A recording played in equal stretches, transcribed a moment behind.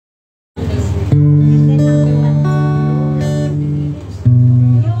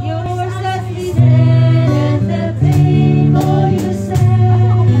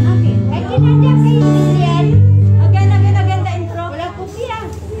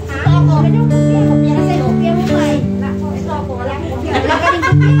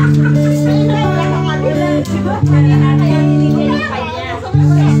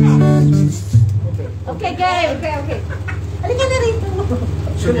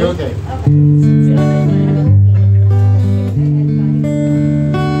Okay, okay.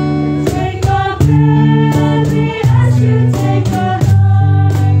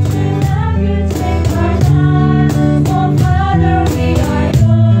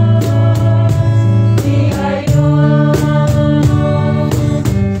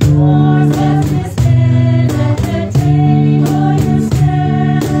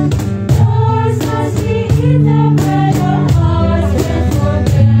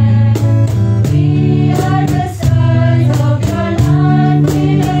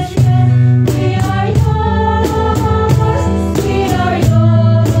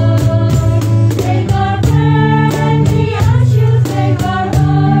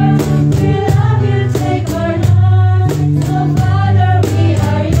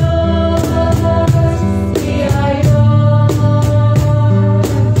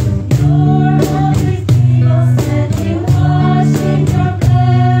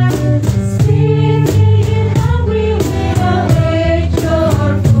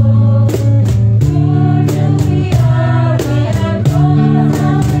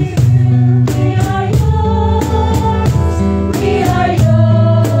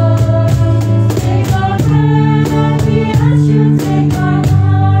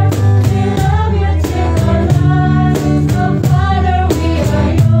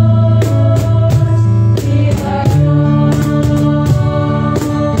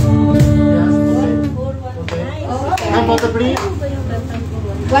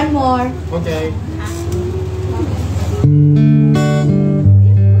 One more. Okay.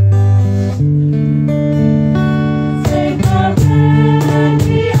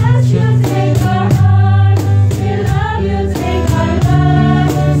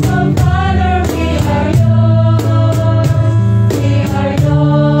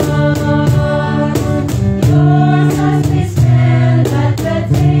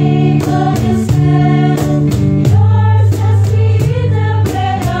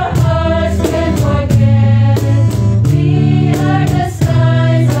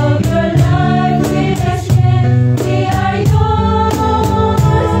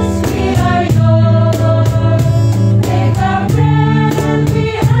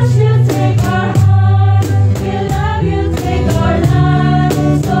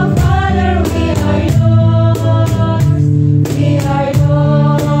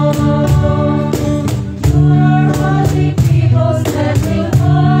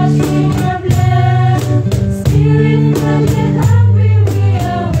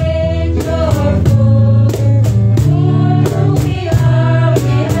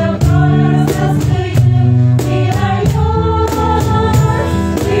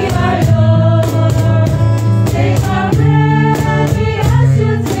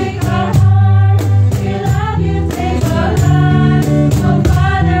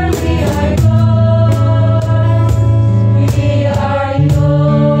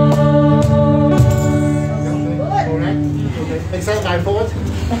 Except my fault.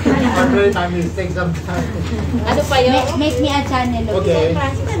 I really my mistake sometimes. Ano pa yun? Make me a channel. Okay.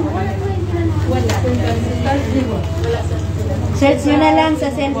 Search nyo na lang sa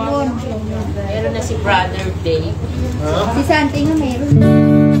cellphone. Meron na si Brother Dave. Huh? Si Santi nga meron.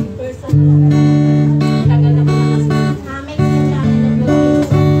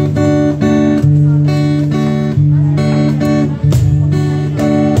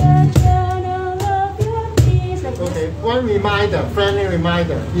 One reminder, friendly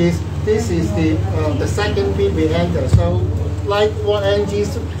reminder, is this is the second beat we enter. So, like what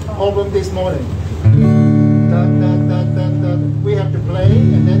Angie's album this morning, we have to play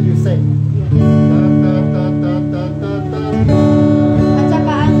and then you sing. At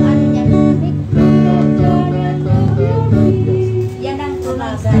saka ang ano niya, yan ang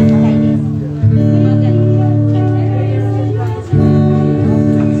tumagan.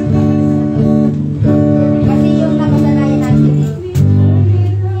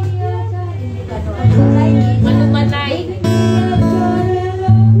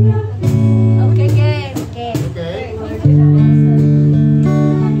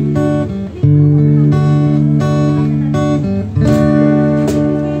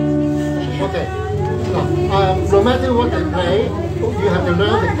 No matter what they play, you have to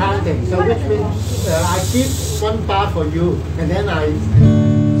learn the counting. So which means I keep one bar for you, and then I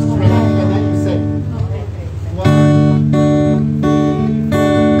spread, and then you say 1,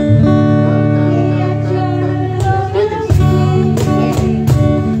 2, 3.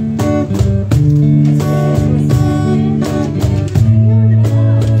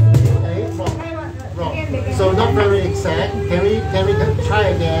 Wrong. So not very exact. Can we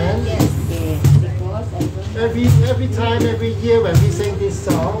try again? Yes. Every time, every year when we sing this this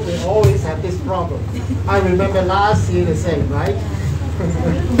song, we always have this problem. I remember last year the same, right?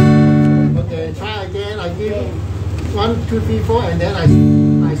 Okay, try again. I give 1, 2, 3, 4, and then I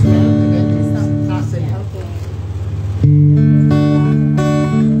start, and then you start singing. Okay.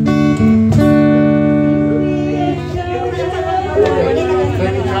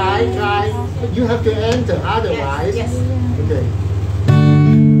 Can you try? You have to enter, otherwise. Yes. Okay.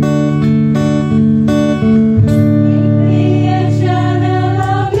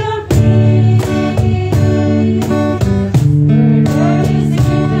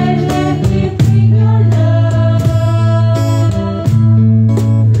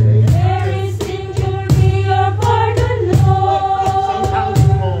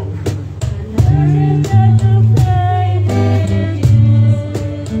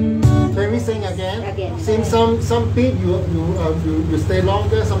 Some beat you stay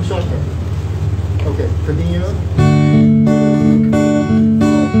longer, some shorter. Okay, continue.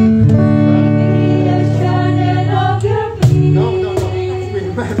 No.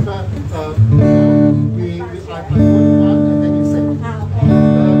 Remember, I put one and then you sing.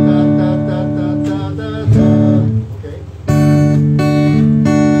 Okay.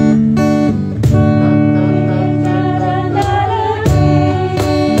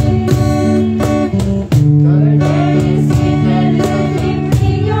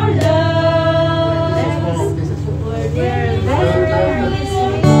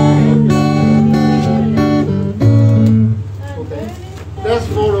 Let's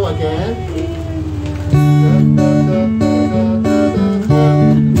follow again.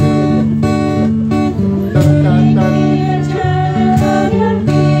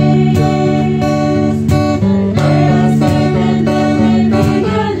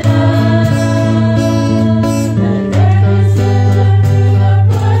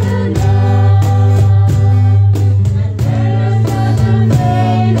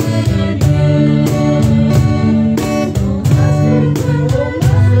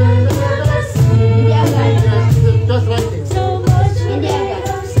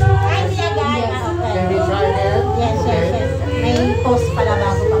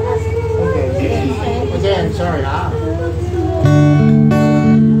 Sorry,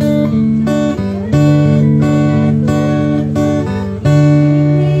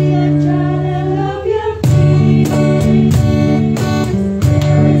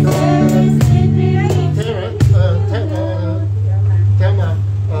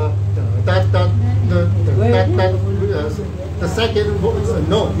 the second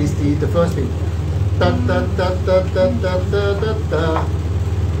note is the first beat.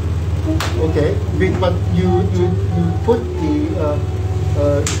 Okay, but you put the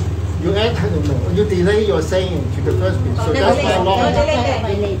you add you delay your saying to the first beat, so that's how long.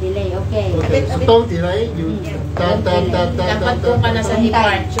 Delay. Okay. So don't delay. You Dapat kung ka na sa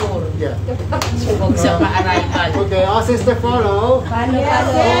departure. Yeah. Huwag sa pa-arrival. Okay, all sister follow. Follow.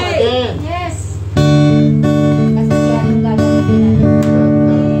 Again. Yes. Kasi anong gagawin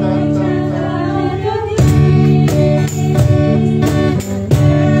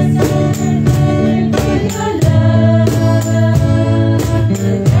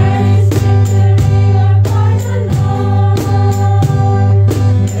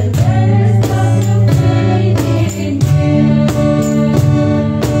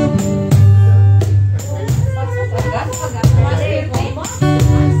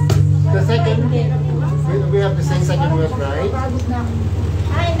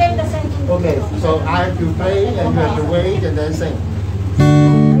Okay, so I have to play and you have to wait and then sing.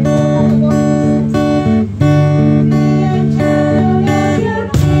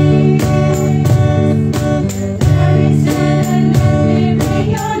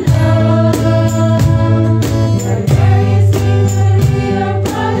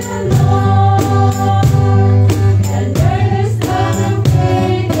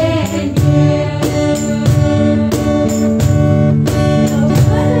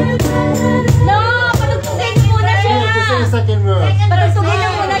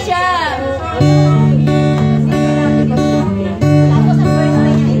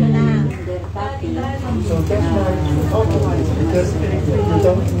 Because you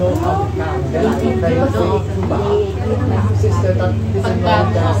don't know how to count. Sister, that isn't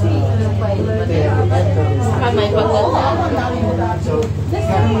wrong down. They have to enter this. So,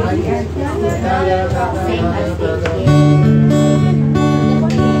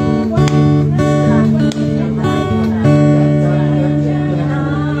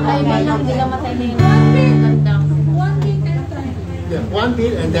 yeah, one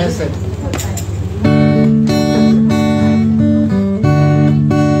beat and then sing.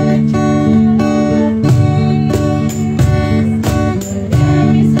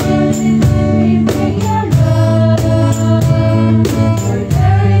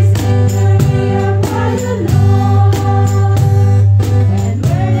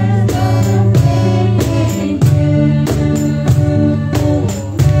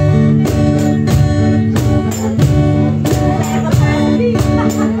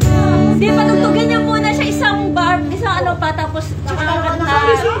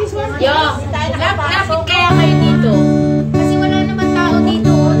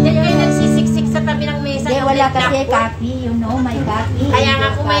 Kuya kasi copy, you know, may copy. Kaya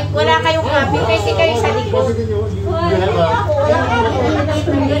nga kung wala kayong copy, pwede kayo sa likod.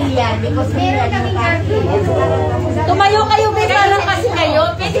 Because meron kaming copy. Tumayo kayo, bigla lang kasi kayo.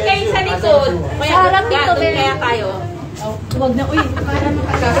 Pwede kayo sa likod. Kaya Harap dito, kaya kayo. Huwag na, uy.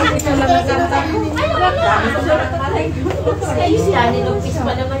 Ito lang nagkanta. Kayo siya, nilupis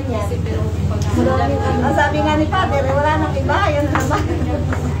pa naman yan. Ang sabi nga ni Father, wala nang iba, yan na naman.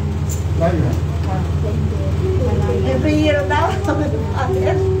 Every year daw,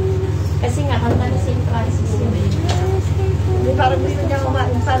 Father. Kasi nga, kanta ni St. Francis yun. Hindi parang dito niya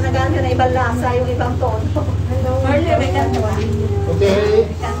nagano na ibang lasa, yung ibang tono. Okay.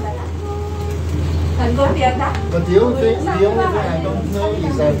 But the only thing I don't know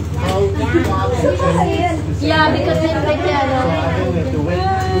is that how Yeah, because it's like, so I don't have to wait.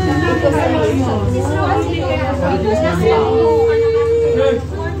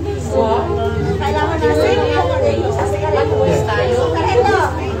 Kailangan natin Mag-voice tayo. But I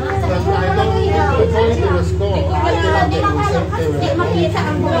don't according to the score. I cannot get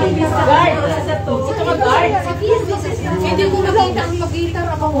Guard! Ito ka, guard! Hindi ko nakita ang mag-guitar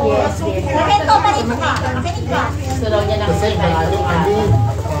ako. Ito, balik ka. Makinig ka. Gusto daw niya the same, but I mean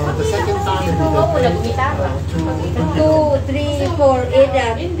the second time it Oo, is nag-guitarra. 2, 3,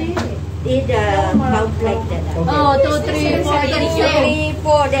 4, Ida count like that. Oh, 2, 3, 4, 3,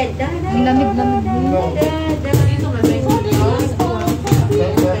 4, then. Lamig.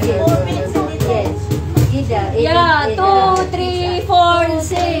 Ida. Yeah, 2, 3, 4,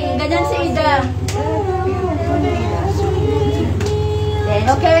 sing. Ganyan si Ida. Then,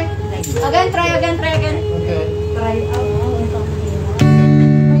 okay. Again, try again. okay. Try out.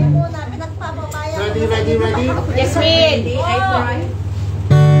 Ready? Jasmine! I try.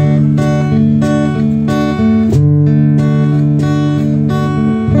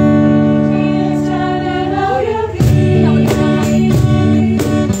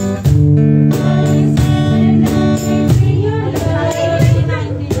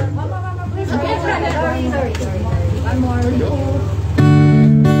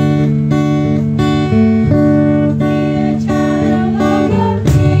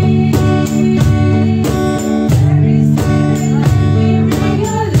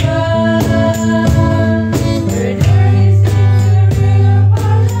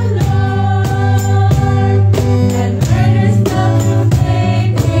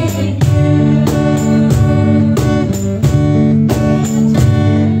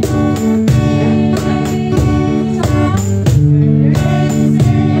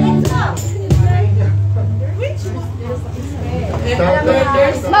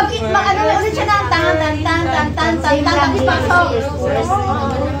 Mag-ano ulit siya ng tan. Ipasok.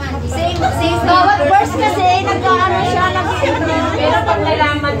 Same. Bawat verse kasi, nag-ano siya. Pero pag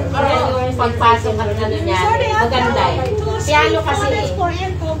nalaman niya yung pagpasok at ano niya, maganda eh. Piano kasi eh.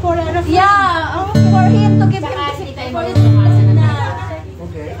 Yeah, for him to give him for him to listen na.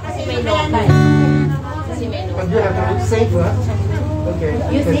 Okay. Kasi may nota eh. Kasi may But nota. you have to say first. Okay.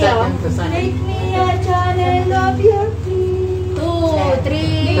 You see, the second. Take me a channel of your peace. 2,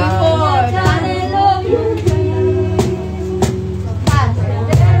 3, 4. Channel of your peace.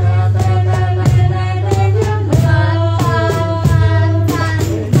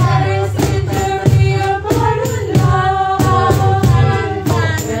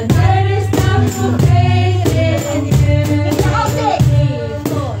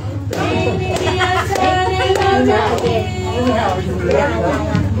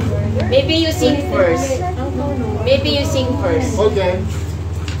 Maybe you sing first. Okay.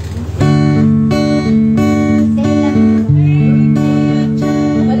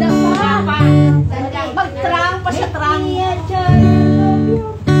 Wala pa. Mag-trang pa siya, trang.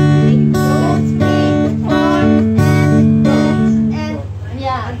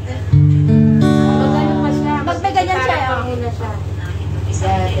 Mag-may ganyan siya.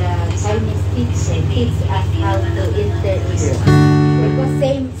 The Chinese teach us how to enter because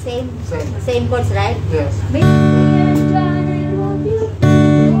same chords, right? Yes.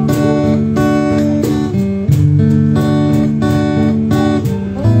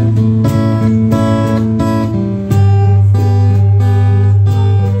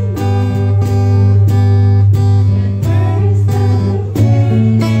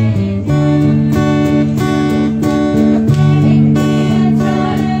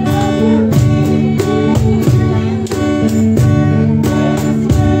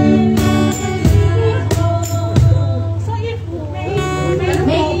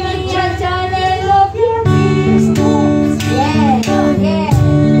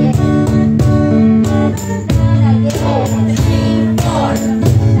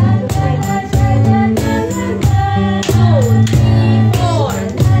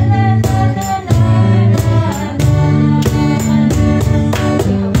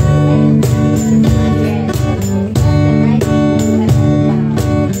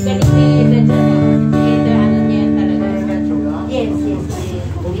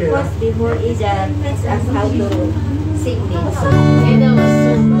 is teach us how to sing this. And that was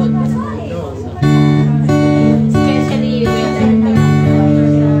so good. Especially with the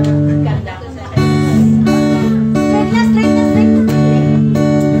ganda.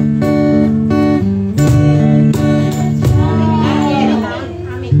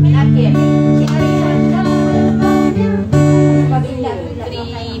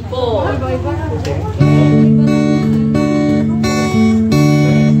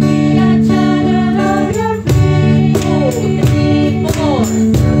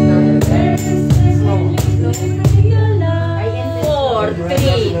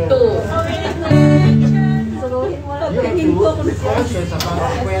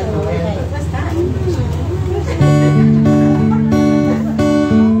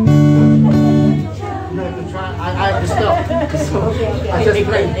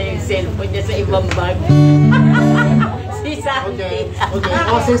 Okay,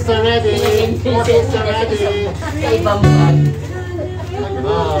 all sister ready. All sister ready. Ibang bag.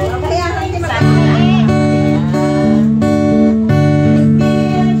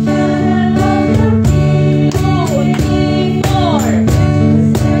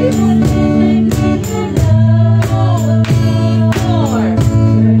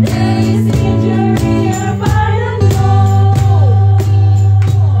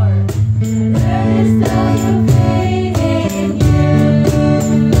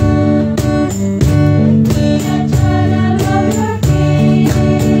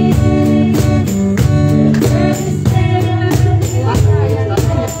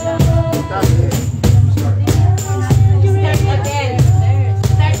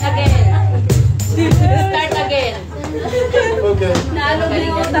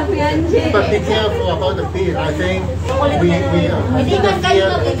 But be careful about the beat. I think Hindi man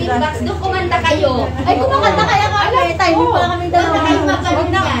kayo mag-beatbox, doon kumanta kayo. Ay, kumakanta kaya kami. Timing pa kami daw. Doon kayo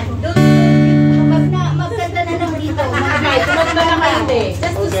magkanta yan. Magkanta na lang dito. Kumanta na kayo eh.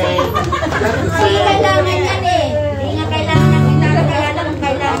 Just to say. Hindi kailangan yan eh. Hindi nga kailangan natin na kaya lang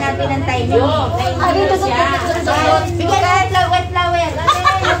kailangan natin ng timing. Ay, dito siya. Bigyan wet flower.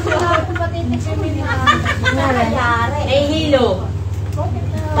 Ay, hilo.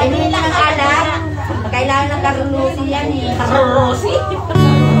 Timing lang ang alam. Kailangan ng karunusi yan eh. Karunusi?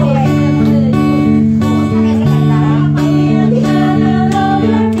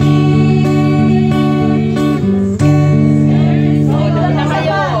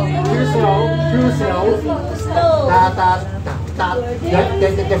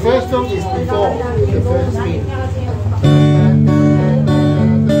 The first song is before the first beat.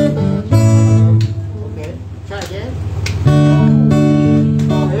 Okay, try again.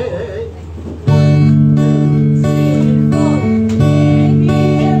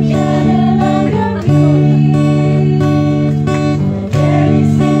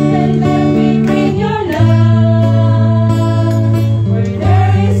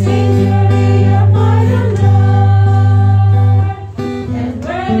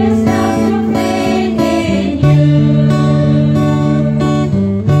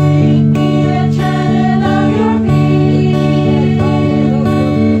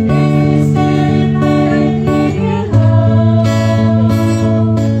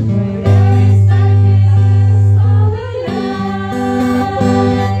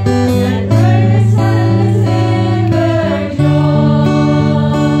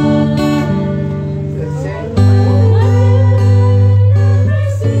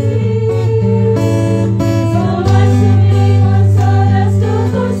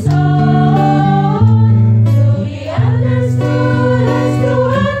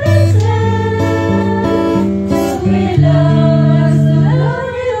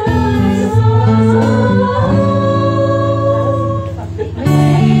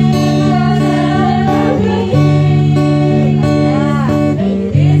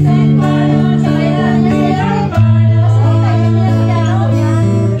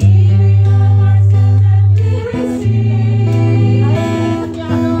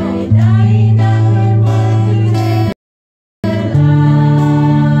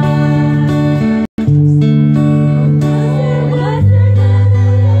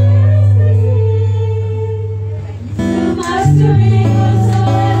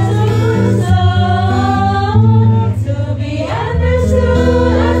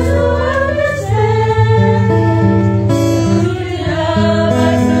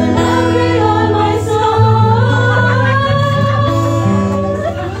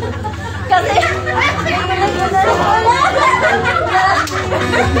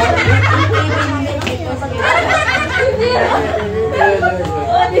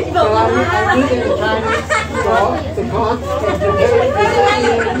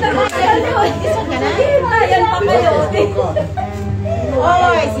 The chord Isa ka na? Ayan pa kayo.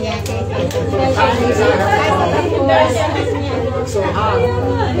 Oh, I see. So hard.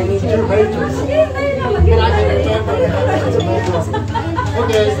 You need 2 pages. But I can remember that. It's a no problem.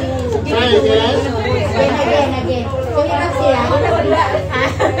 Okay, try again. Again. So you have siya.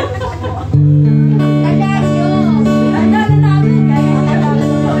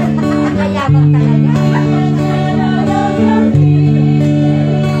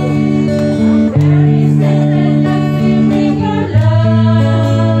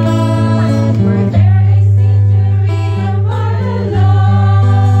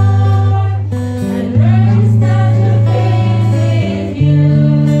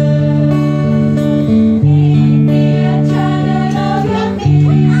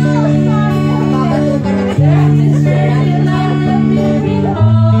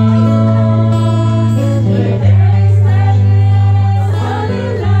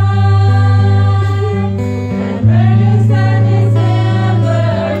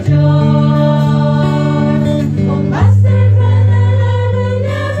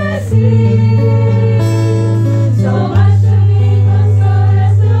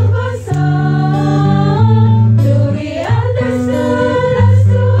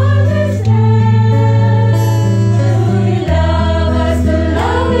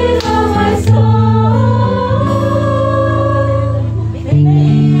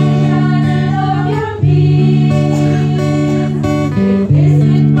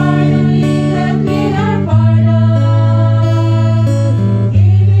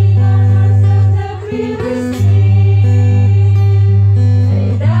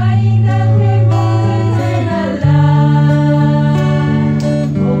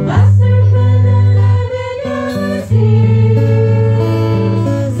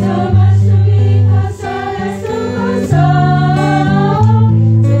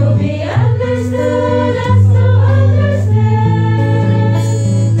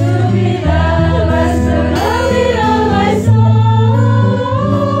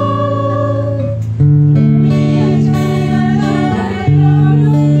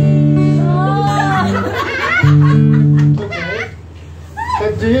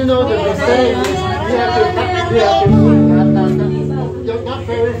 Do you know the mistake is you're not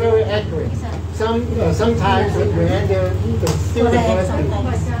very accurate. Sometimes when you enter still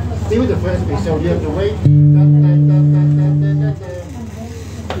the first beat. So you have to wait.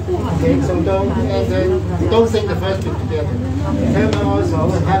 Okay, so don't sing the first beat together. Hammer also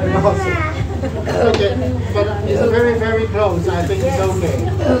and hammer also. Okay, but it's very close. I think it's okay.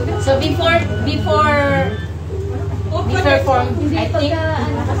 So before we perform, I think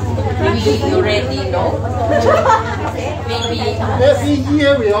we already know. Maybe every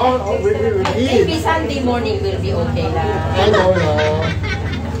year we repeat. maybe Sunday morning will be okay lah. I know.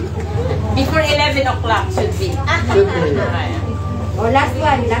 Before 11 o'clock should be. Should be. Oh, last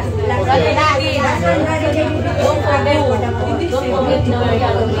one. Don't forget to wear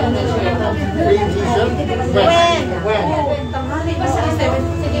your Green t-shirt. When?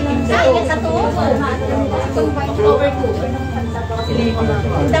 October 2. In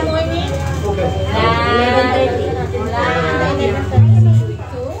the morning? Okay. 11:30.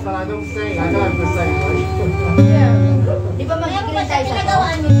 But I don't sing. I don't have to sing. Di ba mag-green tayo sa to?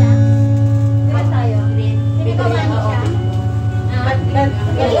 Green tayo. Pinagawa niyo siya?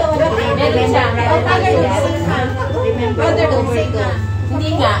 Remember October 2. Hindi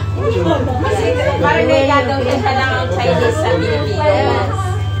nga. Parang nagagawin ka siya lang ang Chinese sa Pilipinas.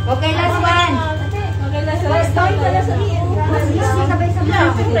 Okay, last one.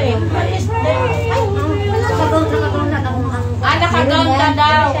 Naka-gown ka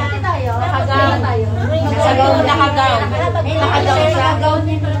daw. Naka-gown. Naka-gown. Naka-gown siya.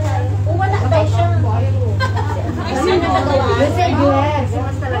 Wala tayo siya. You said you have.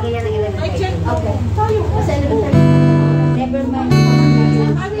 Mas talaga yan ang 11:30. Okay. Never mind.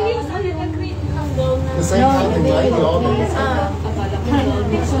 The same kind of way we all do.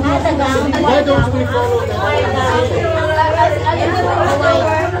 Why don't we follow that?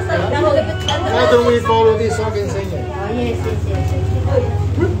 Why don't we follow this song and sing it? Oh, yes.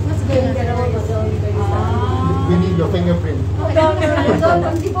 We need your fingerprint.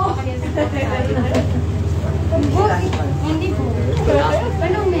 Hindi po.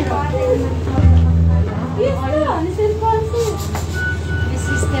 Anong meron? Yes, Mrs. Francis.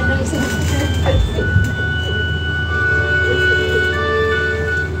 Mrs.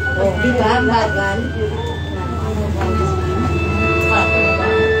 Oh, di ba? Bagal.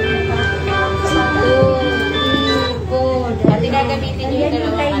 Pati gagamitin yung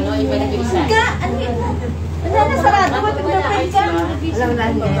dalawang ibalik yung isa. Wala na sarado. Mag-fingerprint ka.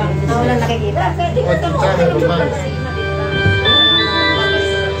 Wala nakikita. What you tell her romance?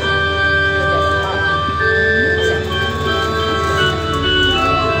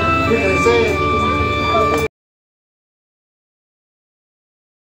 You can say.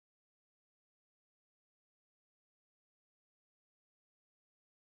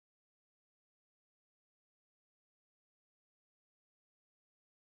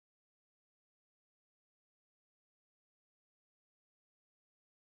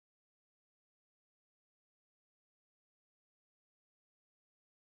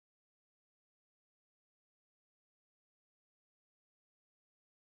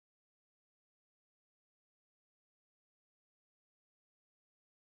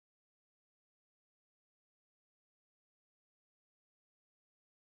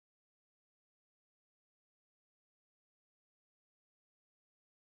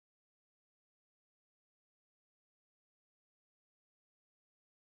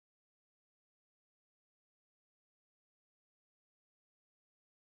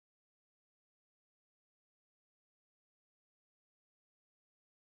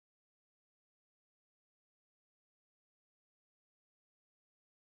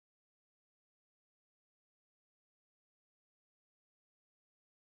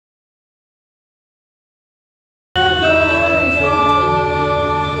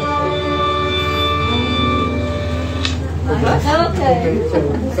 Okay. So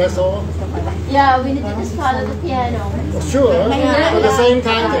that's all. Yeah, we need to just follow the piano. Sure. At the same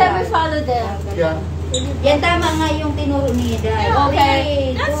time. Yeah, we follow them. Yeah. Yan tama nga yung tinuro ni Dad.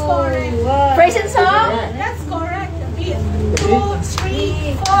 Okay. That's correct. Praise and song? That's correct. 2,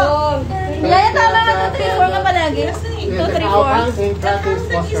 3, 4. Yeah, tama nga. 2, 3, 4 nga palagi. 2, 3, 4. Our counting practice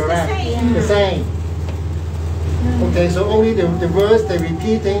was correct. The same. Okay, so only the words, the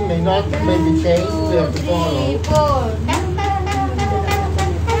repeating may be changed. We have to follow. 3, 4.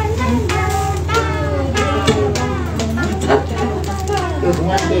 There's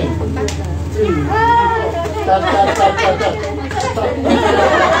one thing. 3. Stop.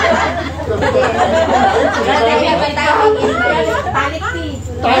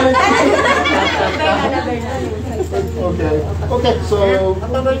 Okay, so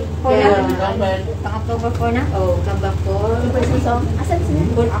October 4 when na. we come back, October 4 na? Oh, come back 4. Asan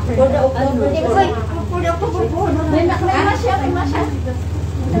sila? For the October. For the October 4. May masya.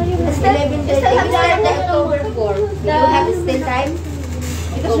 11:30. We start the October 4. Do you have still time?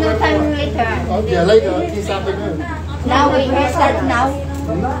 Because no time later. yeah, later this afternoon. Now we start now.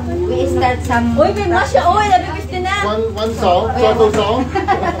 We start some. Uy, may masya. Uy, nabibis din na. One song, joyful song.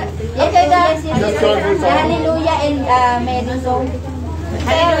 Okay, guys. Just joyful song. Hallelujah and Mary song.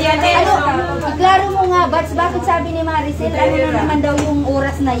 Hallelujah din. Ano, iklaro mo nga, Bats, bakit sabi ni Maricel, ano na naman daw yung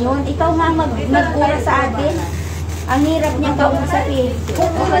oras na yon? Ikaw nga mag-oras sa atin. Ang hirap niyang kausap eh.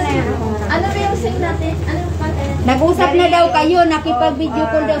 Ano ba yung sing natin? Ano yung kanta? Nag-usap na daw kayo, nakipag-video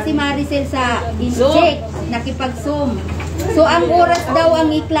call daw si Maricel sa check, nakipag-zoom. So, ang oras daw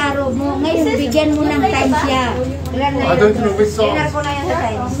ang iklaro mo. Ngayon, bigyan mo ng time siya. I don't know which song. Ilan ko na yan sa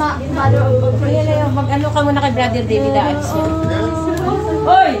time. Mother of prayer. Mag-ano ka muna kay Brother David Ads.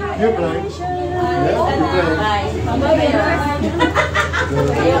 Hoy! You play. Yeah, you play.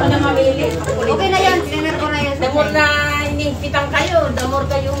 Ayoko na mamili. Okay na yan, sinner ko na yan sa Damor time. na inigpitan kayo. Damor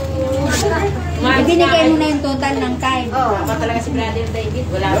kayong... Binigay mo na yung total ng time. Tama talaga si Brother David.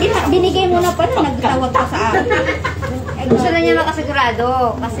 Wala. Binigay mo na pala, nagtawag ka sa akin. Gusto na niya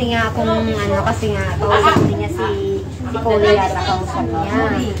makasigurado kasi nga kung ano, kasi nga kausap din niya si Cole yata kausap niya.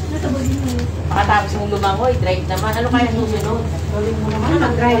 Pakatapos mong lumangoy, drive naman. Ano kaya susunod? Ano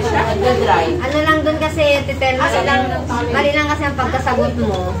mag-drive siya? Mag-drive. Ano lang doon kasi, Titel, mali lang kasi ang pagkasagot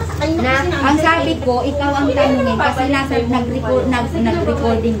mo na Ang sabi ko, ikaw ang tanungin kasi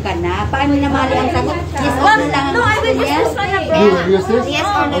nag-recording ka na. Paano na mali ang sagot? Yes or no lang ang gusto niya? Use this? yes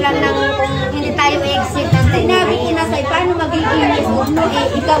or no lang kung hindi tayo exit ng Sinabi ko na sa'yo, paano magiging yes or no?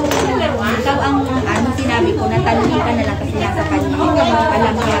 Ikaw ang sinabi ko, natanungin ka na lang kasi nasa kanya. Ikaw ang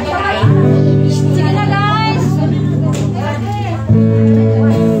alam niya, right? Sige na guys!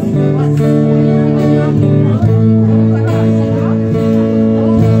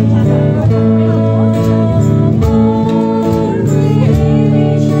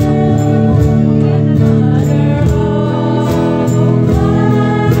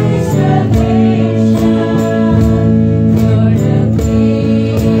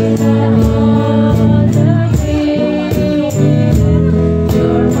 You're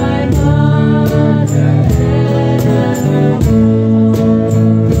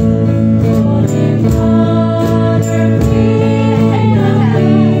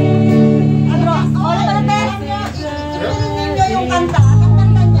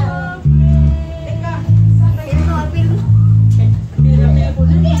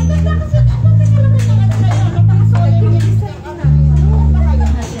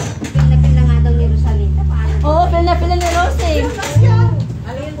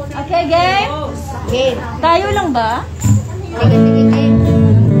Okay, game? Game. Tayo lang ba? Sige, sige, game.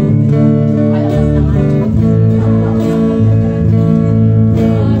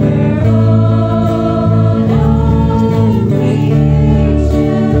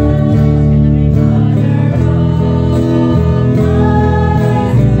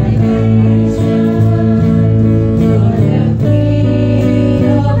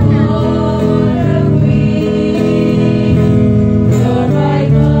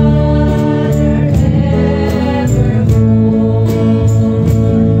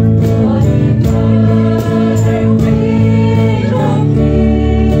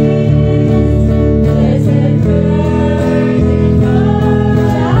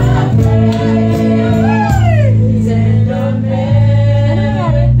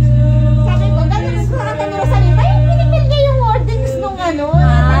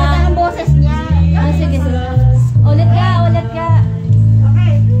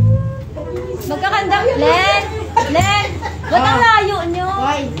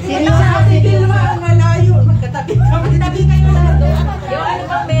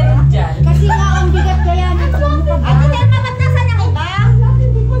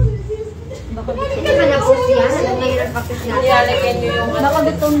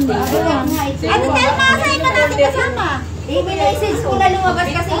 I-message ko na lumabas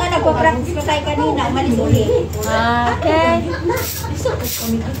kasi nga nagpa-practice pa tayo kanina. Umalis ulit. Okay.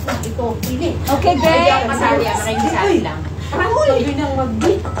 Okay, guys. Masali, makinisali lang. Sabi nang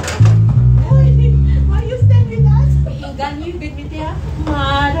mag-beat.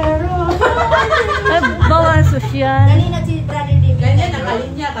 Bawang sosyal. Dali na si Brother David. Ganyan,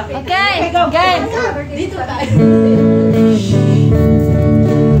 nakalinya kami. Okay, game. Dito tayo.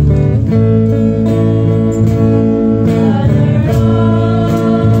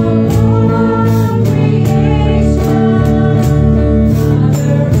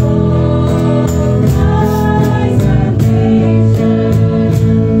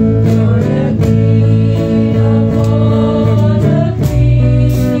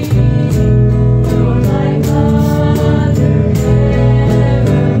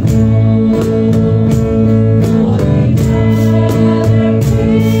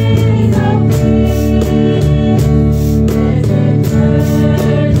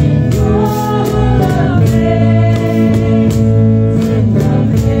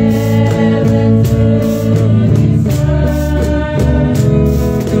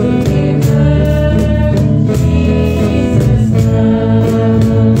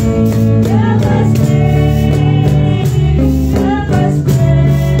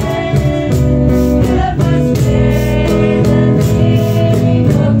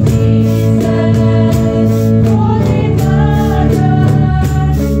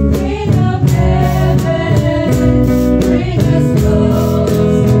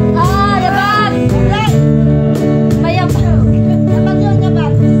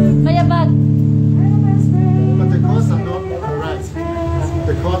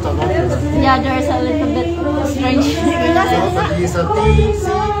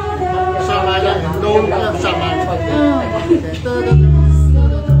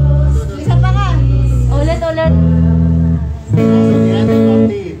 Mother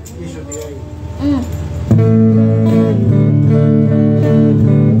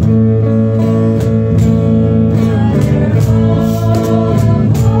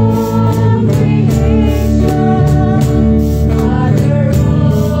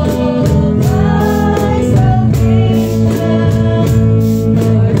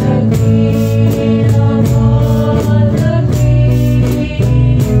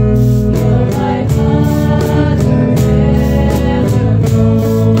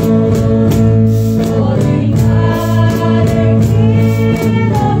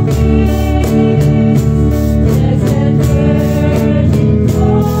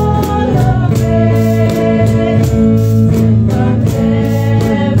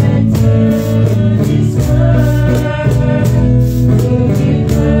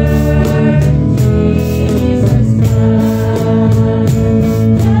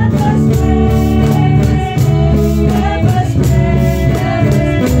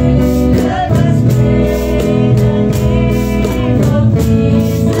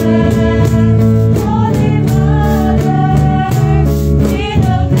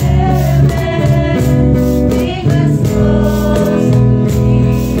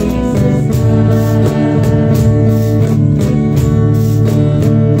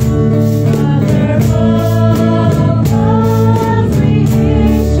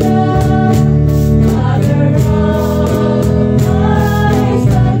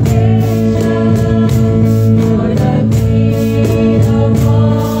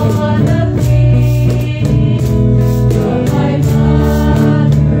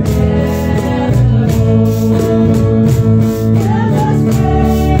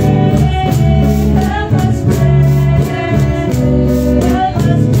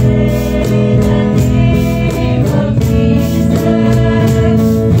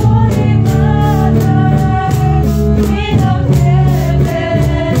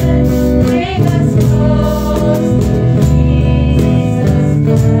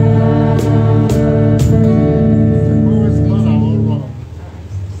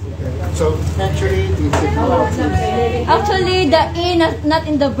not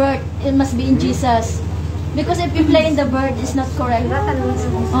in the bird, it must be in Jesus. Because if you play in the bird, it's not correct.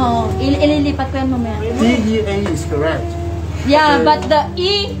 Oh, ililipat ko yan mamaya. D-E-A is correct. Yeah, but the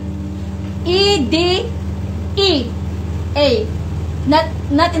E-D-E-A.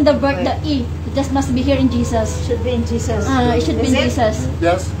 Not in the bird, the E. It just must be here in Jesus. Should be in Jesus. It should be in Jesus.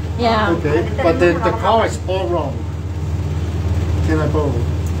 Yes? Yeah. Okay, but the car is all wrong. Can I borrow?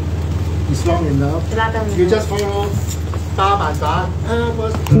 It's wrong enough. You just follow bar by bar.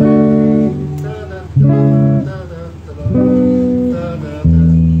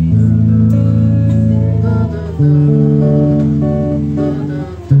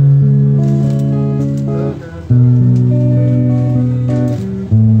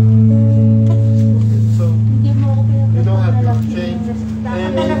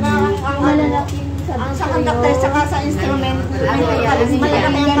 Ang sa conductor, saka sa instrument, malaki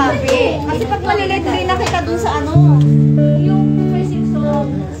ang copy. Kasi pag malilit, hindi nakita dun sa ano. Yung praising song,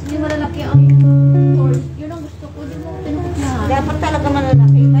 yung malalaki ang chord, yun ang gusto ko. Di mo pinukot na. Dapat talaga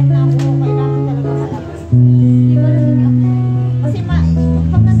malalaki. Kahit na ako, kailangan talaga malaki. Di ba naman ako? Kasi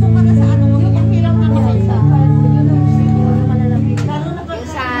pag nandun ka na sa ano, yung hirap na makita. Yun ang gusto ko, malalaki. Lalo na pag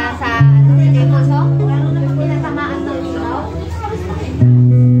Sa demo song? lalo na pag Tinatamaan ng ilaw?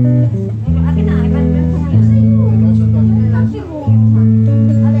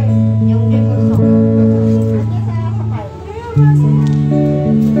 Yung demo song.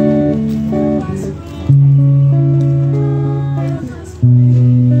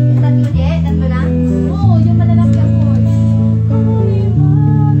 Tatlo, Je? Tatlo lang? Oo, yung malalaki ang chord.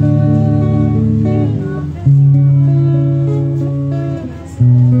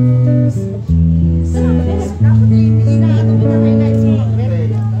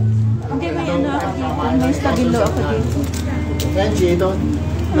 Hindi, may ano ako dito. May stabilo ako dito. Angie, don't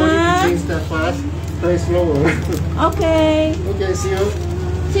need to change that fast. Play slower. Okay. Okay, see you.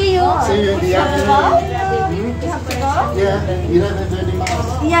 See you. See you in the afternoon. Yeah, 11:30 miles.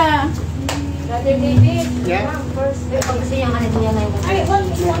 Yeah. Yeah. Kasi yung ano niya na yung... Huh?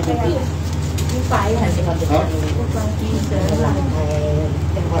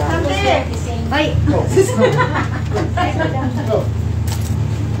 Ay! Oh.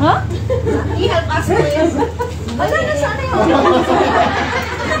 Huh? i-help us please. Wala na sana yun.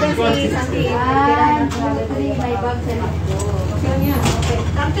 May bag sa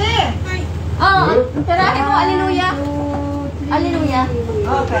Kante! Oh, tirahin mo, hallelujah. Hallelujah.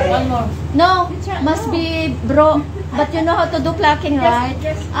 Okay. One more. No, must be bro. But you know how to do clacking, right?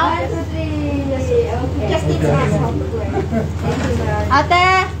 Just teach us how to do it.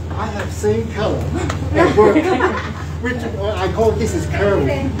 Ate! I have same color at work, which I call this is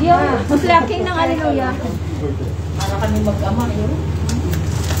curly. Yung clacking ng hallelujah. Para kami mag-ama yun.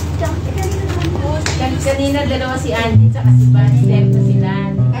 Kanina dalawa si Andy at si Van, step na sila.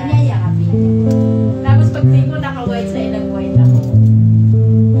 Kanya yakapin. Tapos pagtingin ko naka-white sa ilang white ako.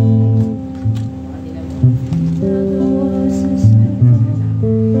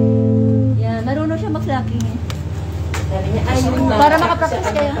 Yeah, marunong siya mag-clacking eh. Sabi niya, ay, yung Para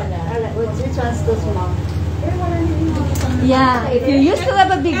makapractice kayo. Which one's too small? Yeah, if you used to have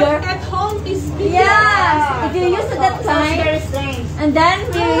a bigger. At home, this Yeah, if you used to that Sounds kind. very strange. And then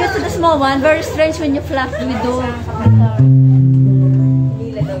you used to the small one. Very strange when you flap with do.